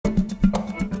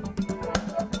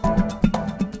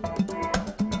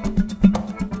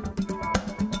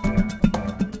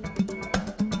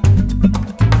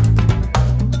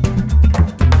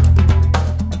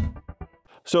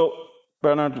So,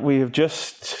 Bernard, we have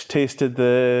just tasted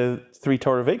the 3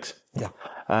 Torabhaigs. Yeah.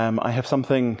 I have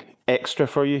something extra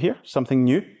for you here, something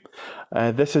new.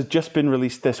 This has just been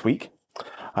released this week.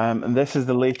 And this is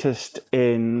the latest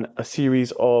in a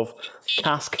series of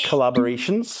cask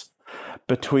collaborations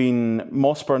between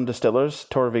Mossburn Distillers,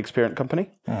 Torabhaig's parent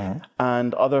company,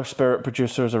 and other spirit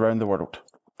producers around the world.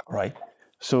 Right.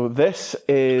 So this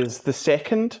is the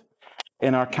second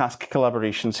in our cask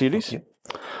collaboration series.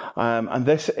 And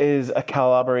this is a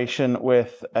collaboration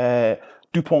with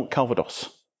DuPont Calvados.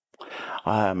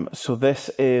 So this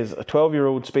is a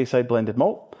 12-year-old Speyside blended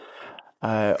malt.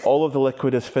 All of the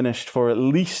liquid is finished for at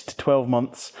least 12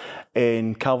 months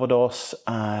in Calvados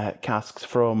casks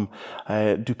from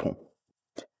DuPont.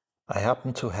 I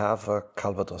happen to have a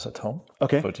Calvados at home,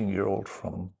 13-year-old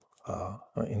from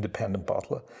an independent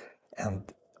bottler. And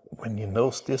when you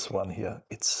nose this one here,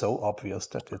 it's so obvious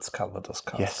that it's Calvados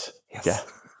cask. Yes. Yeah.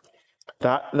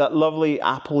 That lovely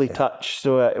appley touch.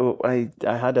 So I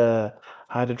had a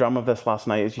dram of this last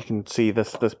night. As you can see,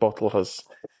 this bottle has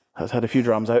had a few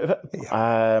drams out of it.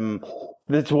 Yeah.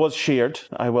 This was shared,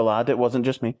 I will add. It wasn't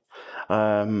just me.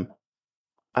 And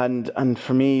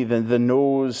for me, the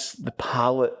nose, the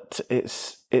palate,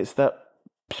 it's that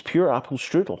pure apple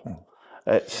strudel.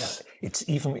 It's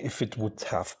even if it would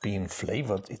have been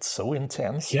flavored, it's so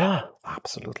intense. Yeah,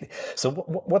 absolutely. So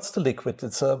what's the liquid?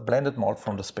 It's a blended malt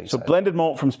from the Speyside. So blended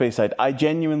malt from Speyside. I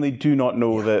genuinely do not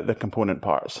know the component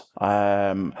parts.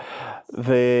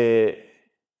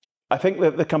 I think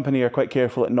that the company are quite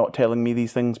careful at not telling me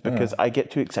these things because I get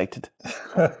too excited.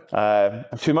 I'm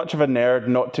too much of a nerd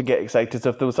not to get excited.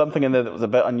 So if there was something in there that was a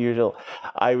bit unusual,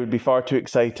 I would be far too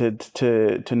excited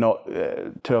to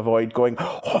avoid going,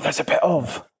 oh, there's a bit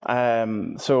of.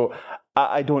 So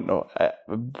I don't know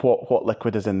what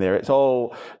liquid is in there. It's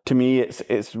all, to me,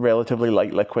 it's relatively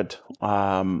light liquid.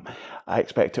 I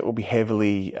expect it will be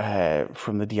heavily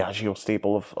from the Diageo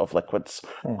stable of liquids.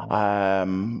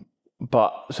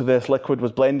 But so this liquid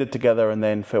was blended together and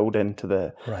then filled into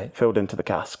the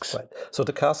casks. Right. So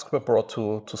the casks were brought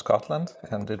to Scotland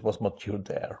and it was matured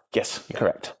there. Yes,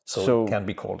 correct. So it can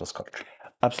be called a Scotch.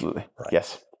 Absolutely. Right.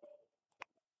 Yes.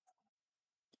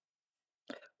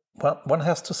 Well, one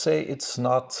has to say it's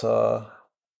not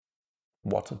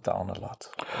watered down a lot,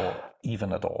 or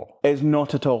even at all. It's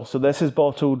not at all. So this is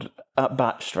bottled at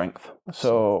batch strength.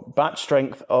 So batch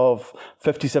strength of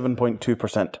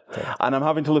 57.2%. Okay. And I'm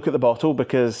having to look at the bottle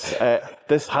because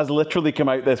this has literally come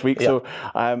out this week. Yeah. So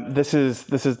this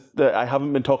is I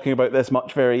haven't been talking about this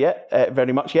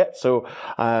very much yet. So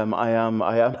I am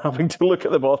having to look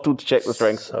at the bottle to check the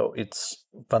strength. So it's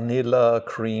vanilla,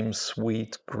 cream,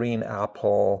 sweet, green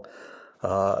apple.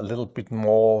 A little bit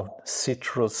more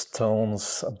citrus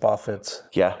tones above it.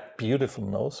 Yeah. Beautiful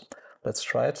nose. Let's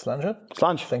try it, Slange.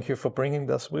 Slange. Thank you for bringing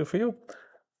this with you.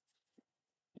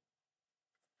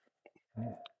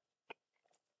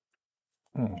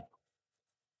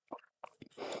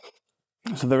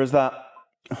 So there is that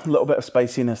little bit of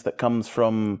spiciness that comes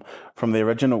from the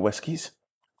original whiskies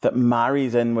that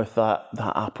marries in with that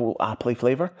appley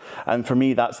flavour, and for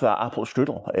me that's that apple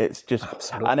strudel. It's just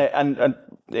absolutely. And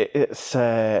it's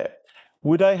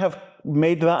would I have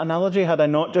made that analogy had I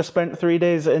not just spent 3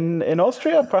 days in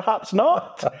Austria? Perhaps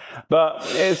not, but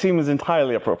it seems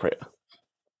entirely appropriate.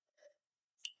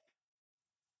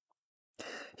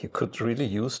 You could really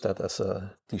use that as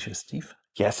a digestif.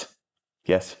 Yes.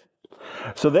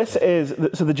 So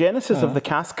the genesis of the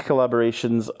cask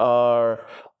collaborations are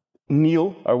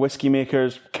Neil, our whiskey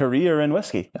maker's career in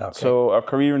whiskey. Okay. So our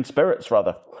career in spirits,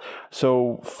 rather.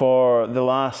 So for the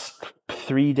last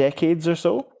 3 decades or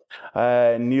so,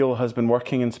 Neil has been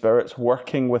working in spirits,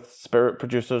 working with spirit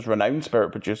producers, renowned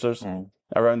spirit producers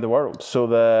around the world. So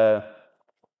the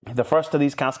first of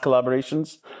these cask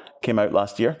collaborations came out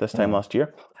last year,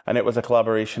 and it was a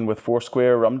collaboration with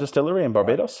Foursquare Rum Distillery in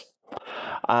Barbados.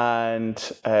 And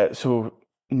so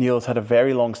Neil's had a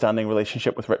very long-standing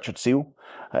relationship with Richard Seal.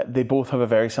 They both have a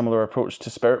very similar approach to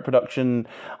spirit production,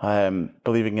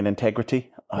 believing in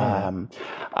integrity.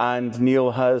 And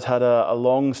Neil has had a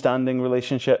long-standing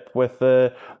relationship with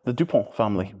the DuPont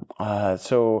family.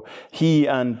 So he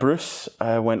and Bruce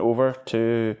went over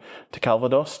to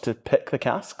Calvados to pick the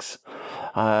casks.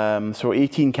 So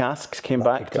 18 casks came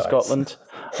back to Scotland.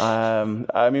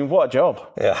 I mean, what a job.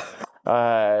 Yeah.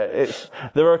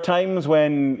 There are times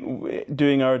when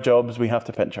doing our jobs we have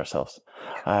to pinch ourselves.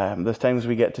 There's times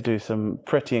we get to do some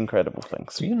pretty incredible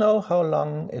things. Do you know how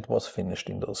long it was finished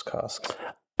in those casks?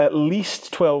 At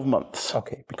least 12 months.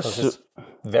 Okay, because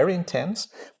very intense,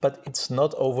 but it's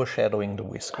not overshadowing the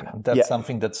whiskey. And that's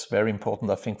something that's very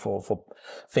important, I think, for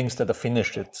things that are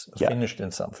finished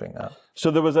in something.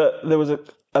 So there was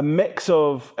a mix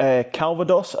of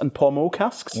Calvados and Pommeau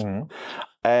casks.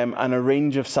 And a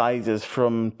range of sizes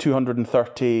from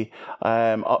 230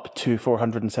 up to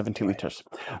 470 litres.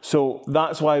 So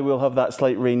that's why we'll have that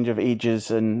slight range of ages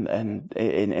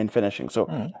in finishing.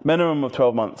 So minimum of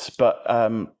 12 months. But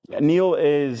Neil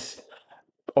is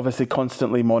obviously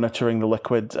constantly monitoring the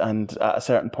liquid, and at a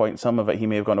certain point, some of it he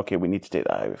may have gone, okay, we need to take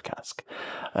that out of cask.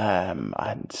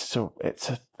 And so it's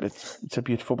a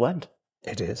beautiful blend.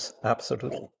 It is,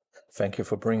 absolutely. Thank you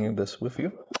for bringing this with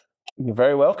you. You're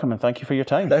very welcome, and thank you for your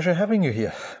time. Pleasure having you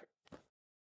here.